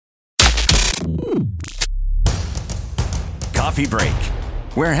Coffee Break,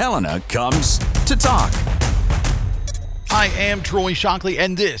 where Helena comes to talk. I am Troy Shockley,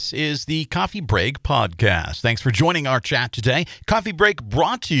 and this is the Coffee Break Podcast. Thanks for joining our chat today. Coffee Break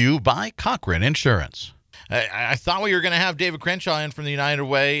brought to you by Cochran Insurance. I thought we were going to have David Crenshaw in from the United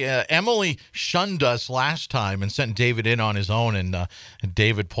Way. Emily shunned us last time and sent David in on his own, and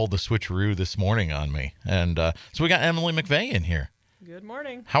David pulled the switcheroo this morning on me. And so we got Emily McVey in here. Good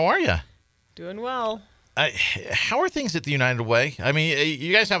morning. How are you? Doing well. How are things at the United Way? I mean,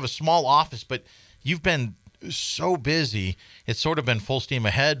 you guys have a small office, but you've been so busy. It's sort of been full steam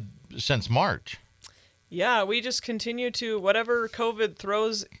ahead since March. Yeah, we just continue to, whatever COVID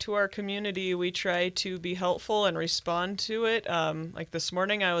throws to our community, we try to be helpful and respond to it. Like this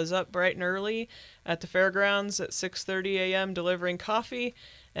morning, I was up bright and early at the fairgrounds at 6:30 a.m. delivering coffee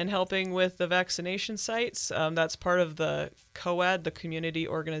and helping with the vaccination sites. That's part of the COAD, the Community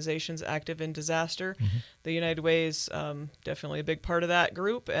Organizations Active in Disaster. Mm-hmm. The United Way is definitely a big part of that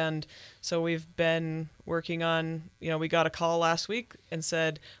group. And so we've been working on, we got a call last week and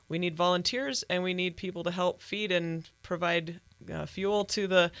said, we need volunteers and we need people to help feed and provide fuel to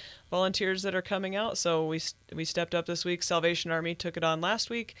the volunteers that are coming out. So we stepped up this week. Salvation Army took it on last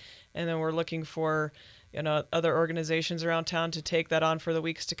week. And then we're looking for other organizations around town to take that on for the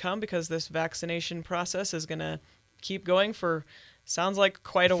weeks to come, because this vaccination process is going to keep going for, sounds like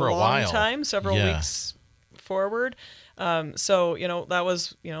quite a long time, several weeks forward. So, that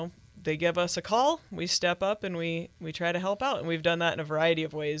was, they give us a call, we step up and we try to help out. And we've done that in a variety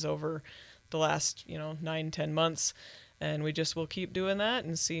of ways over the last, 9-10 months. And we just will keep doing that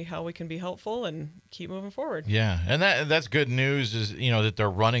and see how we can be helpful and keep moving forward. Yeah, and that's good news is, that they're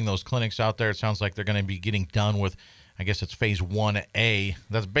running those clinics out there. It sounds like they're going to be getting done with, I guess it's phase 1A.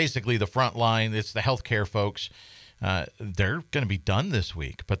 That's basically the front line. It's the healthcare folks. They're going to be done this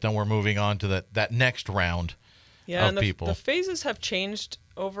week, but then we're moving on to that next round of people. The phases have changed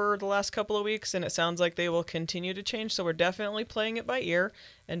over the last couple of weeks, and it sounds like they will continue to change. So we're definitely playing it by ear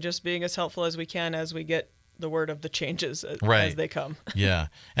and just being as helpful as we can as we get the word of the changes as they come. Yeah.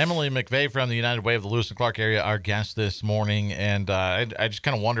 Emily McVey from the United Way of the Lewis and Clark area, our guest this morning. And I just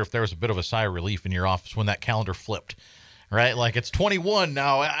kind of wonder if there was a bit of a sigh of relief in your office when that calendar flipped, right? Like it's 21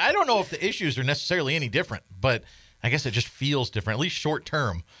 now. I don't know if the issues are necessarily any different, but I guess it just feels different, at least short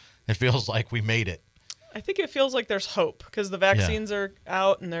term. It feels like we made it. I think it feels like there's hope because the vaccines are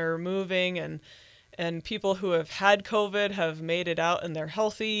out and they're moving, and people who have had COVID have made it out and they're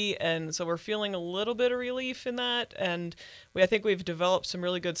healthy. And so we're feeling a little bit of relief in that. And I think we've developed some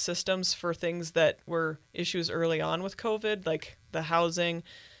really good systems for things that were issues early on with COVID, like the housing,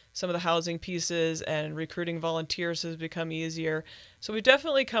 some of the housing pieces, and recruiting volunteers has become easier. So we've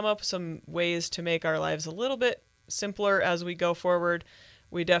definitely come up with some ways to make our lives a little bit simpler as we go forward.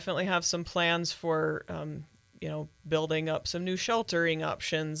 We definitely have some plans for, building up some new sheltering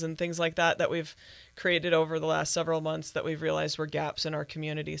options and things like that we've created over the last several months that we've realized were gaps in our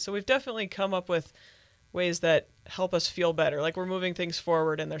community. So we've definitely come up with ways that help us feel better. Like we're moving things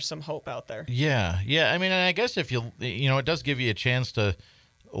forward and there's some hope out there. Yeah. I mean, and I guess if it does give you a chance to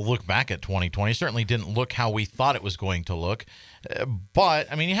look back at 2020. It certainly didn't look how we thought it was going to look.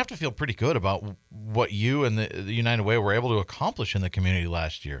 But, I mean, you have to feel pretty good about what you and the United Way were able to accomplish in the community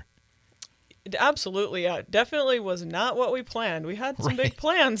last year. Absolutely. Yeah. Definitely was not what we planned. We had some big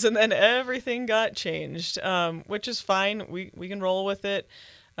plans and then everything got changed, which is fine. We can roll with it.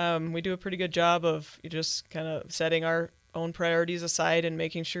 We do a pretty good job of just kind of setting our own priorities aside and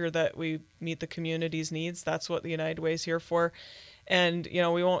making sure that we meet the community's needs. That's what the United Way is here for. And,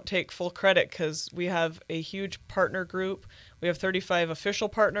 we won't take full credit because we have a huge partner group. We have 35 official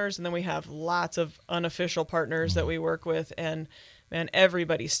partners, and then we have lots of unofficial partners that we work with. And, man,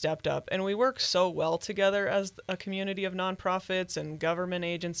 everybody stepped up. And we work so well together as a community of nonprofits and government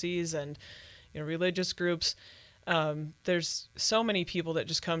agencies and, religious groups. There's so many people that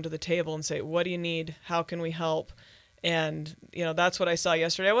just come to the table and say, what do you need? How can we help? And, that's what I saw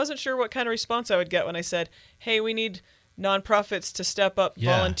yesterday. I wasn't sure what kind of response I would get when I said, hey, we need nonprofits to step up,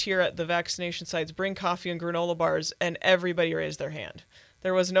 volunteer at the vaccination sites, bring coffee and granola bars, and everybody raised their hand.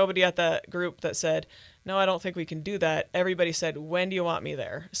 There was nobody at that group that said, no, I don't think we can do that. Everybody said, when do you want me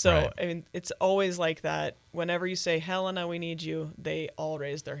there? So, right. I mean, it's always like that. Whenever you say, Helena, we need you, they all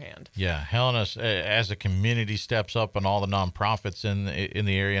raise their hand. Yeah, Helena, as a community, steps up and all the nonprofits in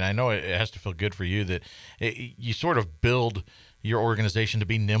the area. And I know it has to feel good for you that you sort of build your organization to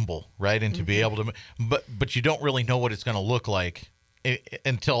be nimble, right? And to be able to, but you don't really know what it's going to look like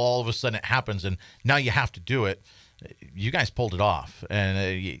until all of a sudden it happens. And now you have to do it. you guys pulled it off, and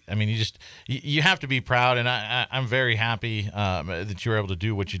I mean, you have to be proud, and I'm very happy that you were able to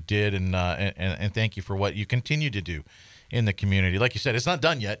do what you did, and thank you for what you continue to do in the community. Like you said, it's not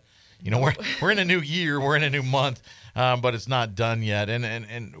done yet. We're in a new year, we're in a new month, but it's not done yet,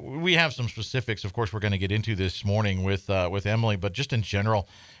 and we have some specifics. Of course, we're going to get into this morning with Emily, but just in general,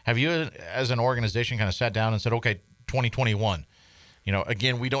 have you, as an organization, kind of sat down and said, okay, 2021?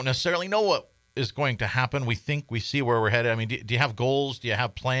 Again, we don't necessarily know what is going to happen. We think we see where we're headed. I mean, do you have goals? Do you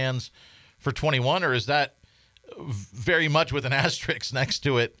have plans for 21, or is that very much with an asterisk next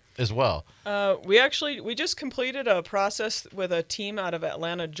to it as well? We just completed a process with a team out of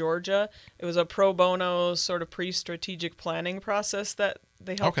Atlanta, Georgia. It was a pro bono sort of pre-strategic planning process that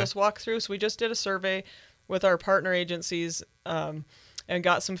they helped us walk through. So we just did a survey with our partner agencies, and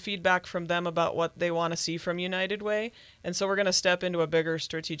got some feedback from them about what they want to see from United Way. And so we're going to step into a bigger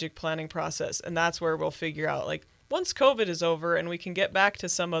strategic planning process. And that's where we'll figure out, like, once COVID is over and we can get back to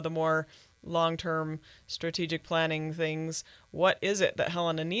some of the more long-term strategic planning things, what is it that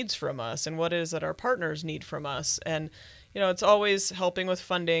Helena needs from us, and what is it our partners need from us? And, it's always helping with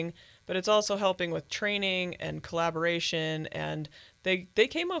funding, but it's also helping with training and collaboration. And they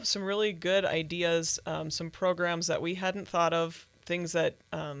came up with some really good ideas, some programs that we hadn't thought of, things that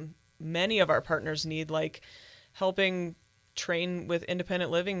many of our partners need, like helping train with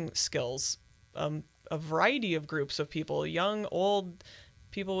independent living skills, a variety of groups of people, young, old,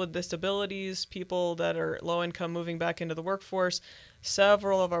 people with disabilities, people that are low income moving back into the workforce.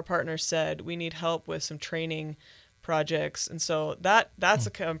 Several of our partners said we need help with some training projects. And so that's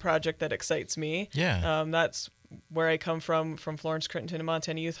a kind of project that excites me. Yeah. That's where I come from Florence, Crittenton, and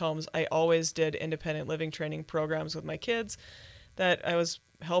Montana Youth Homes. I always did independent living training programs with my kids that I was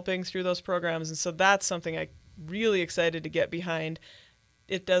helping through those programs. And so that's something I'm really excited to get behind.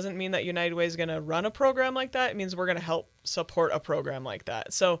 It doesn't mean that United Way is going to run a program like that. It means we're going to help support a program like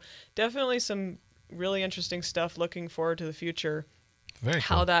that. So definitely some really interesting stuff. Looking forward to the future. Very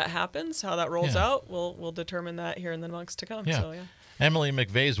cool. How that happens, how that rolls out, we'll determine that here in the months to come. Yeah. So, yeah. Emily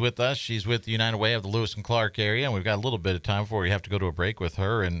McVey is with us. She's with the United Way of the Lewis and Clark area, and we've got a little bit of time before we have to go to a break with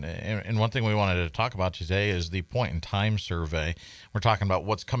her. And one thing we wanted to talk about today is the point-in-time survey. We're talking about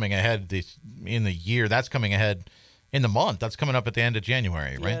what's coming ahead in the year. That's coming ahead in the month. That's coming up at the end of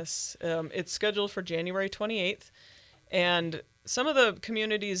January, right? Yes. It's scheduled for January 28th, and some of the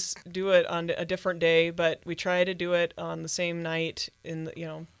communities do it on a different day, but we try to do it on the same night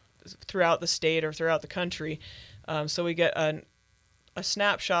throughout the state or throughout the country. So we get a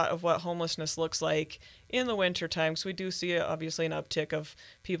snapshot of what homelessness looks like in the winter time. So we do see obviously an uptick of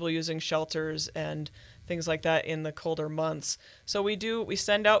people using shelters and things like that in the colder months. So we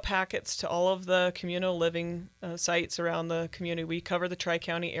send out packets to all of the communal living sites around the community. We cover the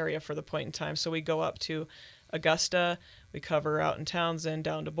Tri-County area for the point in time. So we go up to Augusta, we cover out in Townsend,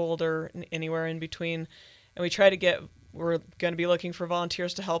 down to Boulder, and anywhere in between. And we're going to be looking for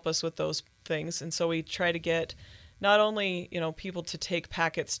volunteers to help us with those things. And so we try to get not only, people to take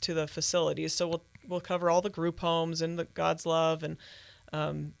packets to the facilities. So we'll cover all the group homes and the God's Love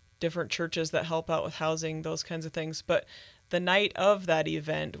and different churches that help out with housing, those kinds of things. But the night of that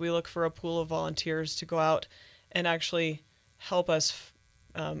event, we look for a pool of volunteers to go out and actually help us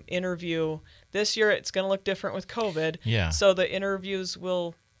interview. This year it's going to look different with COVID. Yeah. So the interviews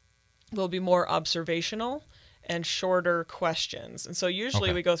will be more observational and shorter questions. And so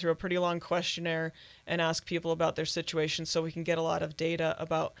usually we go through a pretty long questionnaire and ask people about their situation so we can get a lot of data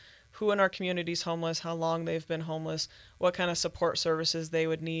about who in our community is homeless, how long they've been homeless, what kind of support services they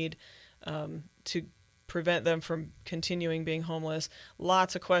would need to prevent them from continuing being homeless.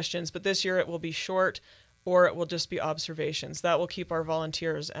 Lots of questions, but this year it will be short, or it will just be observations. That will keep our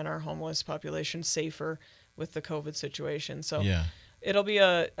volunteers and our homeless population safer with the COVID situation. So it'll be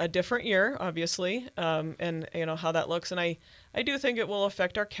a different year, obviously, and how that looks. And I do think it will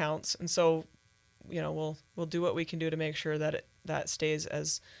affect our counts. And so, we'll do what we can do to make sure that that stays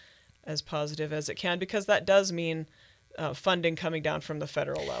as positive as it can, because that does mean funding coming down from the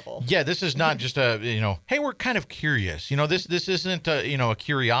federal level. Yeah, this is not just hey, we're kind of curious. This isn't a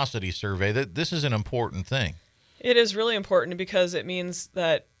curiosity survey. This is an important thing. It is really important because it means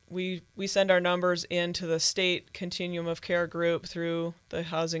that we send our numbers into the state continuum of care group through the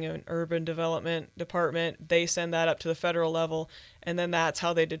Housing and Urban Development Department. They send that up to the federal level, and then that's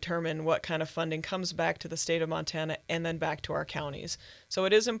how they determine what kind of funding comes back to the state of Montana and then back to our counties. So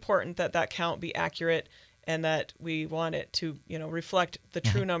it is important that that count be accurate and that we want it to, reflect the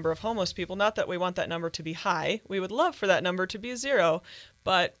true number of homeless people. Not that we want that number to be high. We would love for that number to be 0,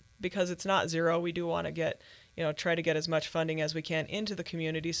 but because it's not 0, we do want to try to get as much funding as we can into the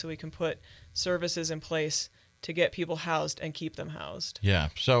community so we can put services in place to get people housed and keep them housed. Yeah.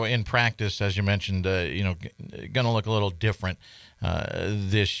 So in practice, as you mentioned, going to look a little different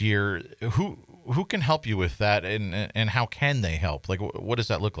this year. Who can help you with that, and how can they help? Like, what does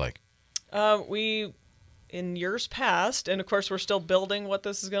that look like? We, in years past, and of course we're still building what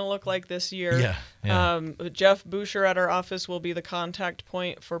this is going to look like this year. Yeah. Jeff Boucher at our office will be the contact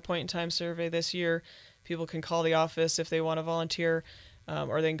point for point-in-time survey this year. People can call the office if they want to volunteer,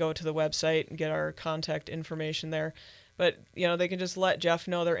 or they can go to the website and get our contact information there. But, they can just let Jeff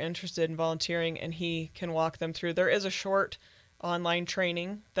know they're interested in volunteering, and he can walk them through. There is a short online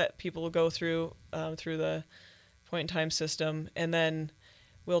training that people will go through the point-in-time system, and then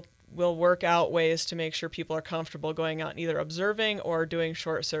we'll work out ways to make sure people are comfortable going out and either observing or doing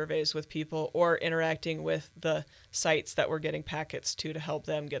short surveys with people or interacting with the sites that we're getting packets to help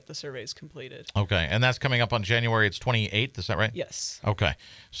them get the surveys completed. Okay, and that's coming up on January. It's 28th, is that right? Yes. Okay,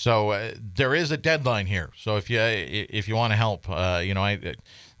 so there is a deadline here. So if you want to help,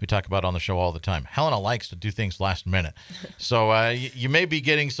 we talk about on the show all the time. Helena likes to do things last minute, so you may be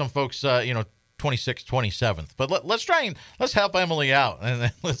getting some folks, 26th, 27th. But let's help Emily out,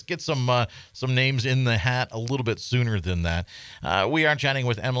 and let's get some names in the hat a little bit sooner than that. We are chatting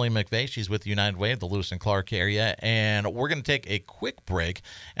with Emily McVey. She's with United Way of the Lewis and Clark area, and we're going to take a quick break,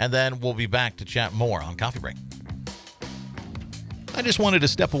 and then we'll be back to chat more on Coffee Break. I just wanted to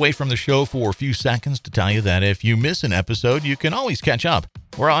step away from the show for a few seconds to tell you that if you miss an episode, you can always catch up.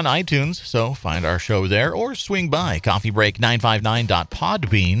 We're on iTunes, so find our show there or swing by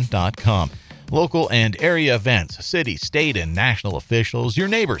coffeebreak959.podbean.com. Local and area events, city, state, and national officials, your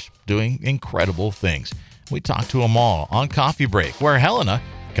neighbors doing incredible things. We talk to them all on Coffee Break, where Helena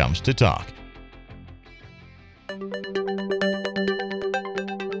comes to talk.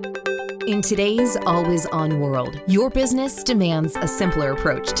 In today's always-on world, your business demands a simpler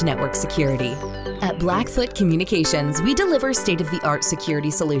approach to network security. At Blackfoot Communications, we deliver state-of-the-art security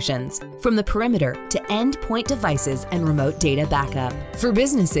solutions, from the perimeter to endpoint devices and remote data backup, for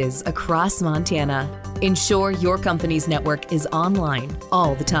businesses across Montana. Ensure your company's network is online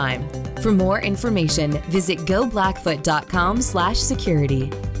all the time. For more information, visit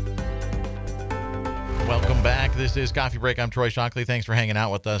goblackfoot.com/security. Welcome back. This is Coffee Break. I'm Troy Shockley. Thanks for hanging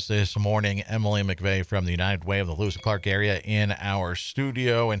out with us this morning. Emily McVey from the United Way of the Lewis and Clark area in our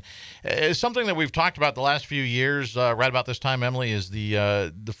studio. And it's something that we've talked about the last few years. Right about this time, Emily, is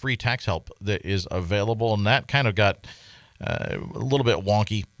the free tax help that is available. And that kind of got a little bit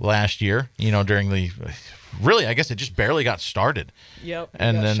wonky last year, during the... Really, I guess it just barely got started. Yep.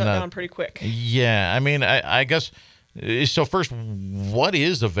 And then shut down pretty quick. Yeah. I mean, I guess... So first, what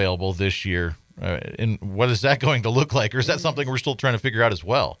is available this year? And what is that going to look like? Or is that something we're still trying to figure out as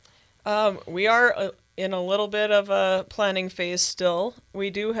well? We are in a little bit of a planning phase still. We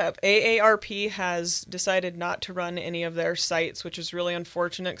do have AARP has decided not to run any of their sites, which is really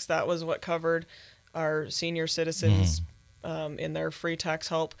unfortunate because that was what covered our senior citizens in their free tax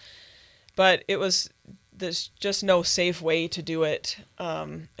help. But there's just no safe way to do it.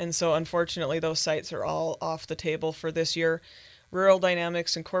 And so unfortunately, those sites are all off the table for this year. Rural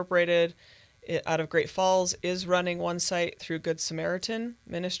Dynamics Incorporated out of Great Falls is running one site through Good Samaritan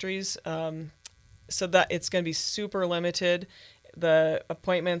Ministries, so that it's going to be super limited. The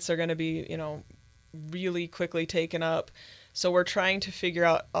appointments are going to be, really quickly taken up. So we're trying to figure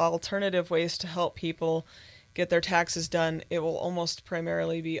out alternative ways to help people get their taxes done. It will almost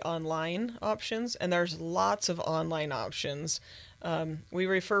primarily be online options, and there's lots of online options. We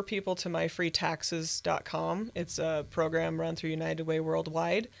refer people to myfreetaxes.com. It's a program run through United Way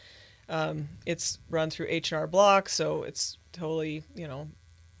Worldwide. It's run through H&R Block, so it's totally,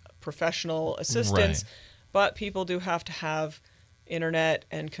 professional assistance. Right. But people do have to have internet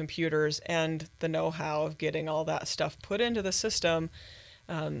and computers and the know-how of getting all that stuff put into the system.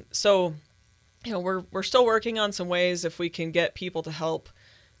 So, we're still working on some ways if we can get people to help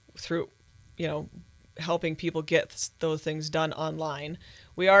through, helping people get those things done online.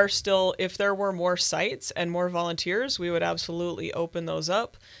 We are still, if there were more sites and more volunteers, we would absolutely open those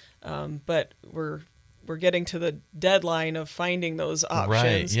up. But we're getting to the deadline of finding those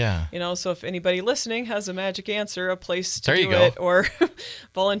options. Right, yeah. So if anybody listening has a magic answer, a place to do it, or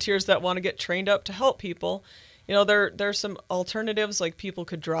volunteers that want to get trained up to help people, there's some alternatives, like people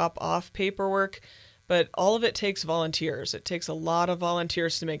could drop off paperwork, but all of it takes volunteers. It takes a lot of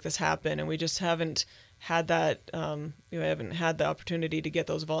volunteers to make this happen, and we just haven't had that. We haven't had the opportunity to get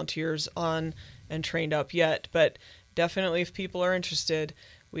those volunteers on and trained up yet. But definitely, if people are interested,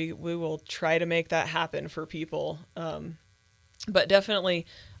 we will try to make that happen for people. But definitely,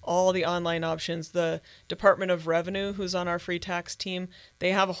 all the online options. The Department of Revenue, who's on our free tax team,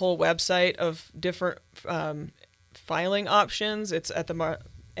 they have a whole website of different filing options. It's at the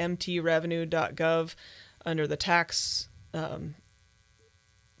mtrevenue.gov under the tax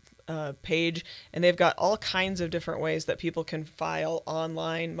page, and they've got all kinds of different ways that people can file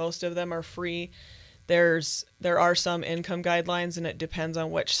online. Most of them are free. There are some income guidelines, and it depends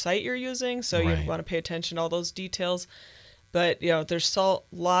on which site you're using, so you want to pay attention to all those details. But there's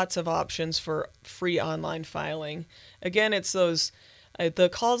lots of options for free online filing. Again, it's those the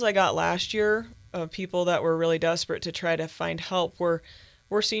calls I got last year of people that were really desperate to try to find help were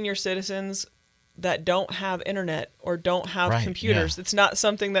senior citizens that don't have internet or don't have computers. It's not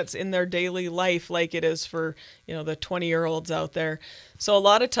something that's in their daily life like it is for, the 20-year-olds out there. So a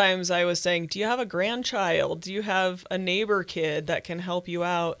lot of times I was saying, do you have a grandchild? Do you have a neighbor kid that can help you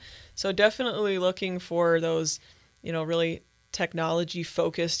out? So definitely looking for those, really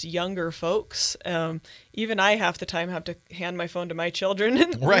technology-focused younger folks. Even I half the time have to hand my phone to my children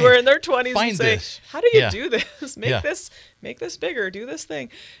who are in their 20s and say, how do you do this? Make this bigger, do this thing.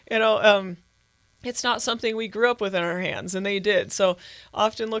 It's not something we grew up with in our hands, and they did. So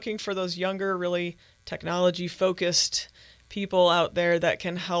often looking for those younger, really technology-focused people out there that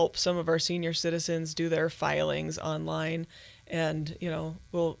can help some of our senior citizens do their filings online. And,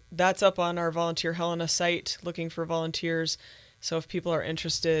 that's up on our Volunteer Helena site, looking for volunteers. So if people are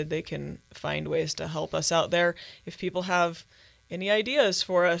interested, they can find ways to help us out there. If people have any ideas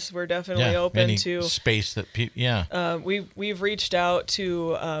for us, we're definitely open to space that we've reached out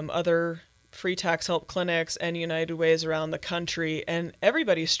to other free tax help clinics and United Ways around the country, and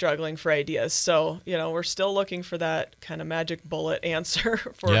everybody's struggling for ideas. So, we're still looking for that kind of magic bullet answer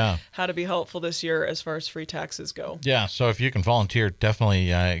for how to be helpful this year as far as free taxes go. Yeah. So if you can volunteer, definitely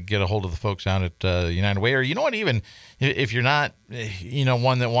get a hold of the folks out at United Way, or even if you're not,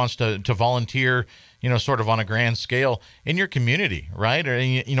 one that wants to volunteer, sort of on a grand scale in your community, right? Or,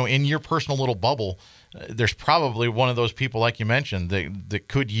 in your personal little bubble, there's probably one of those people, like you mentioned, that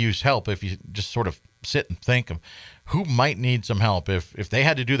could use help if you just sort of sit and think of who might need some help if they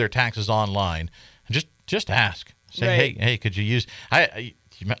had to do their taxes online. Just ask. Say, hey, could you use – I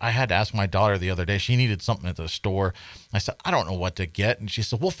had to ask my daughter the other day. She needed something at the store. I said, I don't know what to get. And she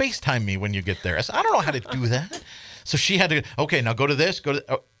said, well, FaceTime me when you get there. I said, I don't know how to do that. So she had to – okay, now go to this,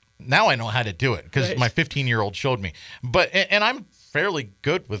 now I know how to do it because my 15-year-old showed me. And I'm fairly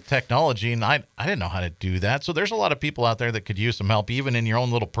good with technology, and I didn't know how to do that. So there's a lot of people out there that could use some help, even in your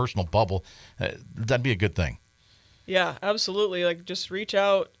own little personal bubble. That'd be a good thing. Yeah, absolutely. Like, just reach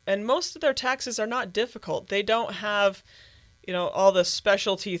out. And most of their taxes are not difficult. They don't have, all the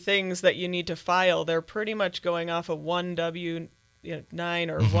specialty things that you need to file. They're pretty much going off of one W-9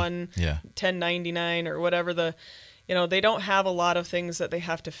 or one 1099 or whatever they don't have a lot of things that they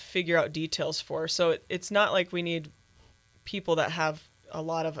have to figure out details for. So it's not like we need people that have a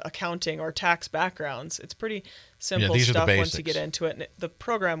lot of accounting or tax backgrounds. It's pretty simple stuff once you get into it, and the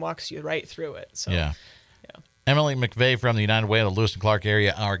program walks you right through it. So, Emily McVey from the United Way of the Lewis and Clark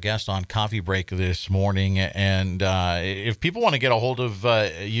area, our guest on Coffee Break this morning. And if people want to get a hold of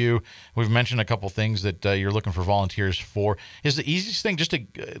you, we've mentioned a couple things that you're looking for volunteers for. Is the easiest thing just to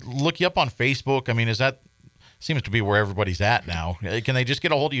look you up on Facebook? I mean, is that seems to be where everybody's at now. Can they just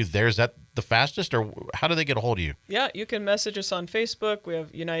get a hold of you there? Is that the fastest, or how do they get a hold of you? Yeah, you can message us on Facebook. We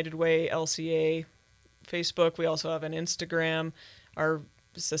have United Way LCA Facebook. We also have an Instagram.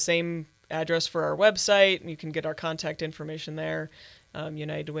 It's the same address for our website, and you can get our contact information there.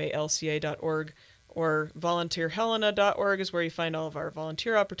 UnitedWayLCA.org or VolunteerHelena.org is where you find all of our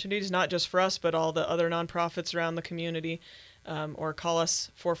volunteer opportunities, not just for us, but all the other nonprofits around the community. Or call us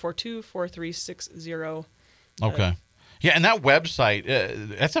 442-4360. Okay. Yeah, and that website,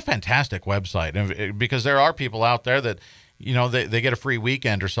 that's a fantastic website, because there are people out there that, they get a free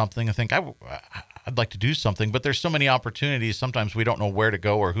weekend or something and think, I'd like to do something, but there's so many opportunities. Sometimes we don't know where to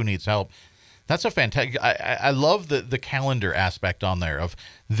go or who needs help. That's a fantastic. I love the calendar aspect on there of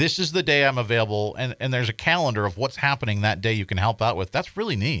this is the day I'm available, and there's a calendar of what's happening that day you can help out with. That's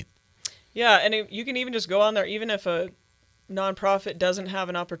really neat. Yeah, and you can even just go on there, even if a nonprofit doesn't have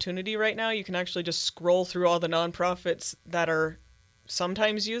an opportunity right now, you can actually just scroll through all the nonprofits that are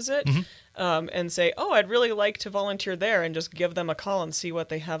sometimes use it, and say, oh, I'd really like to volunteer there, and just give them a call and see what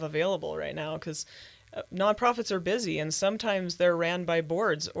they have available right now, because nonprofits are busy, and sometimes they're ran by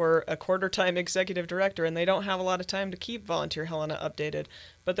boards or a quarter-time executive director, and they don't have a lot of time to keep Volunteer Helena updated,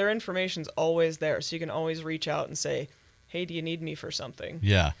 but their information's always there, so you can always reach out and say, hey, do you need me for something?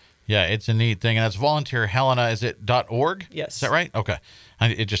 Yeah, it's a neat thing, and that's Volunteer Helena. Is it .org? Yes. Is that right? Okay.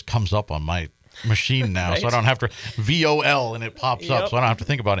 It just comes up on my machine now, so I Right. don't have to VOL and it pops up, Yep. so I don't have to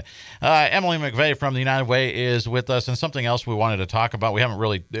think about it. Emily McVey from the United Way is with us, and something else we wanted to talk about, we haven't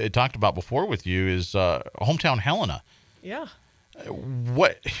really talked about before with you, is Hometown Helena. Yeah.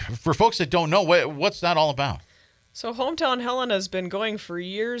 What, for folks that don't know, what's that all about? So Hometown Helena has been going for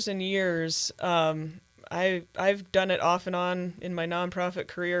years and years. I've done it off and on in my nonprofit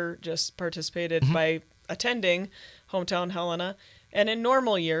career, just participated by attending Hometown Helena. And in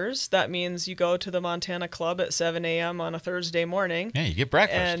normal years, that means you go to the Montana Club at 7 a.m. on a Thursday morning. Yeah, you get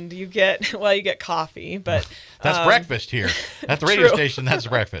breakfast. And you get coffee, but That's breakfast here. At the radio True. station, that's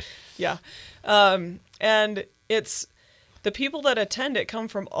breakfast. yeah. And it's the people that attend it come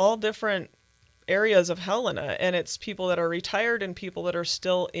from all different areas of Helena, and it's people that are retired and people that are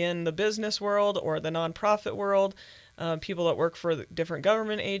still in the business world or the nonprofit world, people that work for different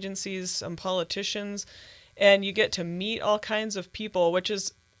government agencies, some politicians, and you get to meet all kinds of people, which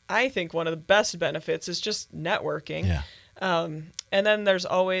is, I think, one of the best benefits is just networking. Yeah. And then there's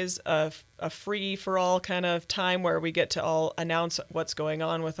always a free-for-all kind of time where we get to all announce what's going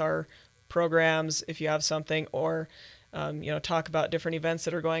on with our programs, if you have something, or talk about different events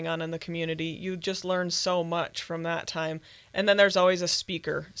that are going on in the community. You just learn so much from that time. And then there's always a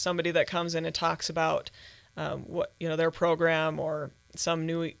speaker, somebody that comes in and talks about their program or some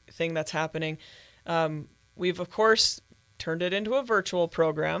new thing that's happening. We've, of course, turned it into a virtual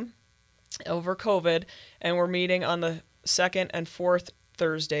program over COVID, and we're meeting on the second and fourth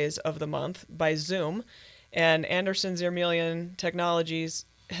Thursdays of the month by Zoom. And Anderson Zermelian Technologies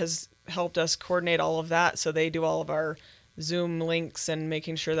has helped us coordinate all of that, so they do all of our Zoom links and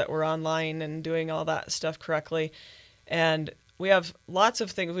making sure that we're online and doing all that stuff correctly. And we have lots of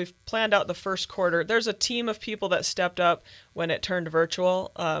things. We've planned out the first quarter. There's a team of people that stepped up when it turned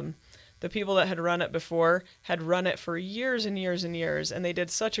virtual. The people that had run it before had run it for years and years and years, and they did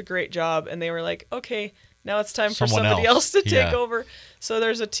such a great job. And they were like, okay, now it's time for Someone somebody else to take Yeah. over. So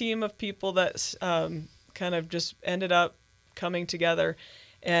there's a team of people that kind of just ended up coming together.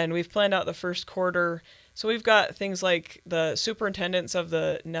 And we've planned out the first quarter. So we've got things like the superintendents of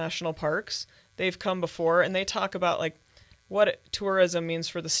the national parks. They've come before, and they talk about like what tourism means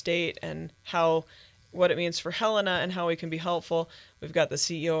for the state and what it means for Helena and how we can be helpful. We've got the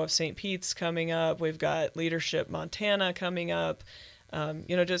CEO of St. Pete's coming up. We've got Leadership Montana coming up. And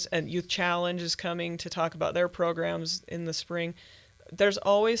Youth Challenge is coming to talk about their programs in the spring. There's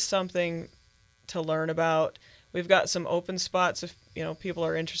always something to learn about. We've got some open spots if people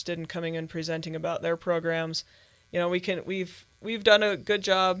are interested in coming and presenting about their programs. We've done a good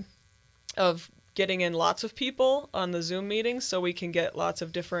job of getting in lots of people on the Zoom meetings, so we can get lots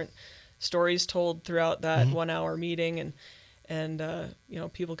of different stories told throughout that 1 hour meeting, and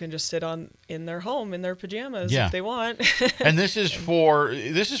people can just sit in their home in their pajamas Yeah. if they want. And this is for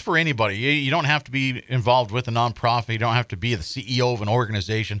anybody. You don't have to be involved with a nonprofit. You don't have to be the CEO of an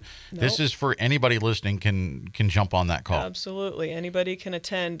organization. This Nope. is for anybody listening can jump on that call. Absolutely, anybody can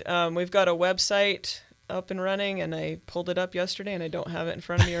attend. We've got a website up and running, and I pulled it up yesterday, and I don't have it in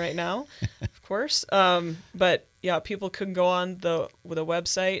front of me right now, of course. But yeah, people can go on the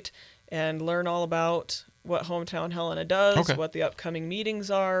website and learn all about what Hometown Helena does, Okay. what the upcoming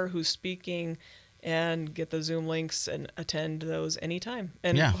meetings are, who's speaking, and get the Zoom links and attend those anytime.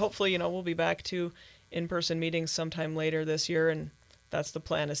 And Yeah. hopefully, we'll be back to in-person meetings sometime later this year, and that's the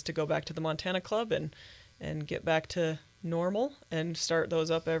plan, is to go back to the Montana Club and get back to normal and start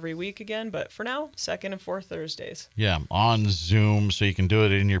those up every week again. But for now, second and fourth Thursdays. Yeah, on Zoom, so you can do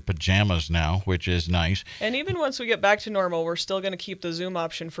it in your pajamas now, which is nice. And even once we get back to normal, we're still going to keep the Zoom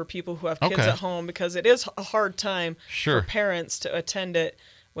option for people who have kids Okay. at home, because it is a hard time Sure. for parents to attend it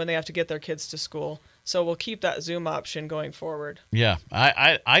when they have to get their kids to school. So we'll keep that Zoom option going forward. Yeah,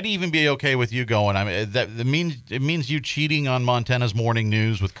 I'd even be okay with you going. I mean, that means you cheating on Montana's morning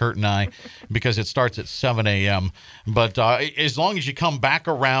news with Kurt and I, because it starts at 7 a.m. But as long as you come back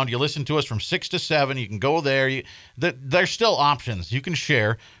around, you listen to us from 6 to 7. You can go there. There's still options. You can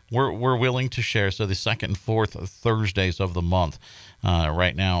share. We're willing to share. So the second and fourth Thursdays of the month,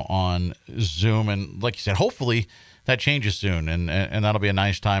 right now on Zoom, and like you said, hopefully that changes soon, and that'll be a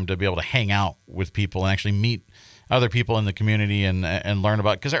nice time to be able to hang out with people and actually meet other people in the community and learn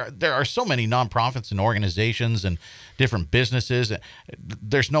about, because there are so many nonprofits and organizations and different businesses.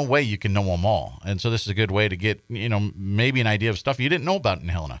 There's no way you can know them all, and so this is a good way to get maybe an idea of stuff you didn't know about in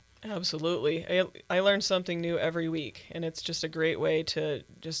Helena. Absolutely. I learn something new every week, and it's just a great way to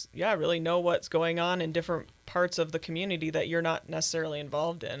just, really know what's going on in different parts of the community that you're not necessarily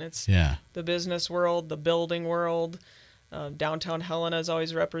involved in. It's the business world, the building world. Downtown Helena is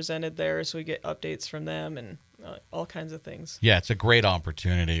always represented there, so we get updates from them, and all kinds of things. Yeah, it's a great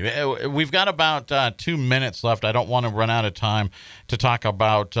opportunity. We've got about 2 minutes left. I don't want to run out of time to talk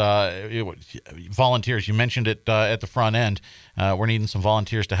about volunteers. You mentioned it at the front end. We're needing some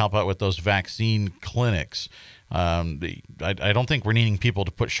volunteers to help out with those vaccine clinics. I don't think we're needing people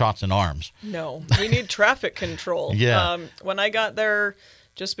to put shots in arms. No, we need traffic control. Yeah. When I got there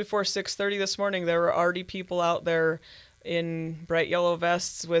just before 6:30 this morning, there were already people out there in bright yellow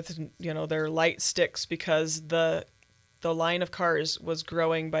vests with, their light sticks because the line of cars was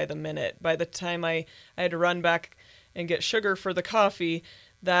growing by the minute. By the time I had to run back and get sugar for the coffee,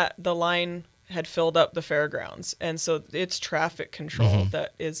 the line had filled up the fairgrounds. And so it's traffic control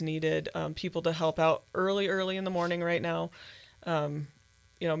that is needed. People to help out early in the morning right now,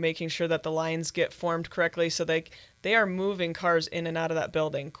 making sure that the lines get formed correctly so they are moving cars in and out of that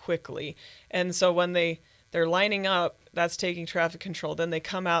building quickly. And so when they're lining up, that's taking traffic control. Then they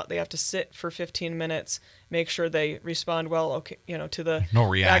come out, they have to sit for 15 minutes, make sure they respond well, to the no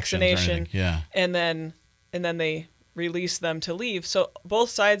reactions vaccination. Or anything. Yeah. And then they release them to leave. So both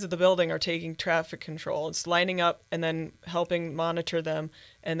sides of the building are taking traffic control. It's lining up and then helping monitor them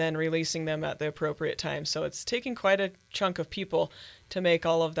and then releasing them at the appropriate time. So it's taking quite a chunk of people to make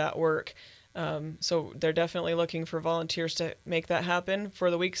all of that work. So they're definitely looking for volunteers to make that happen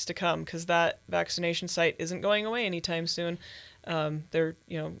for the weeks to come, because that vaccination site isn't going away anytime soon. They're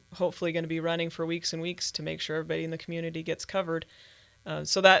hopefully going to be running for weeks and weeks to make sure everybody in the community gets covered.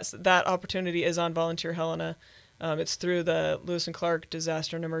 So that opportunity is on Volunteer Helena. It's through the Lewis and Clark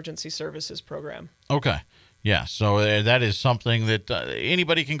Disaster and Emergency Services program. Okay. Yeah, so that is something that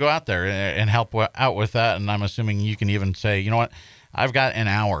anybody can go out there and help out with that. And I'm assuming you can even say, you know what, I've got an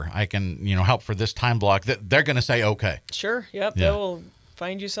hour. I can, help for this time block. They're going to say, okay. Sure. Yep. Yeah. They will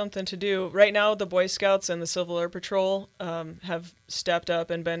find you something to do. Right now, the Boy Scouts and the Civil Air Patrol have stepped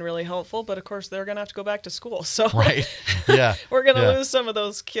up and been really helpful. But of course, they're going to have to go back to school. So Right. Yeah. we're going to lose some of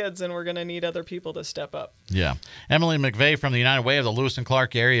those kids, and we're going to need other people to step up. Yeah. Emily McVey from the United Way of the Lewis and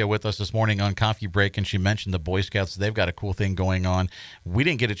Clark area with us this morning on Coffee Break, and she mentioned the Boy Scouts. They've got a cool thing going on. We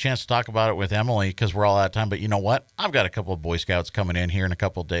didn't get a chance to talk about it with Emily because we're all out of time, but you know what? I've got a couple of Boy Scouts coming in here in a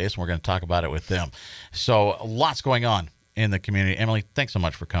couple of days, and we're going to talk about it with them. So lots going on in the community. Emily, thanks so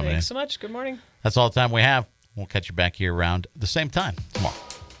much for coming in. Thanks so much. Good morning. That's all the time we have. We'll catch you back here around the same time tomorrow.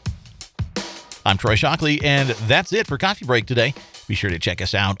 I'm Troy Shockley, and that's it for Coffee Break today. Be sure to check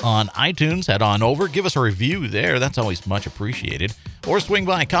us out on iTunes. Head on over. Give us a review there. That's always much appreciated. Or swing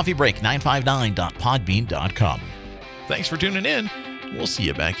by coffeebreak959.podbean.com. Thanks for tuning in. We'll see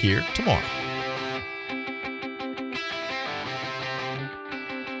you back here tomorrow.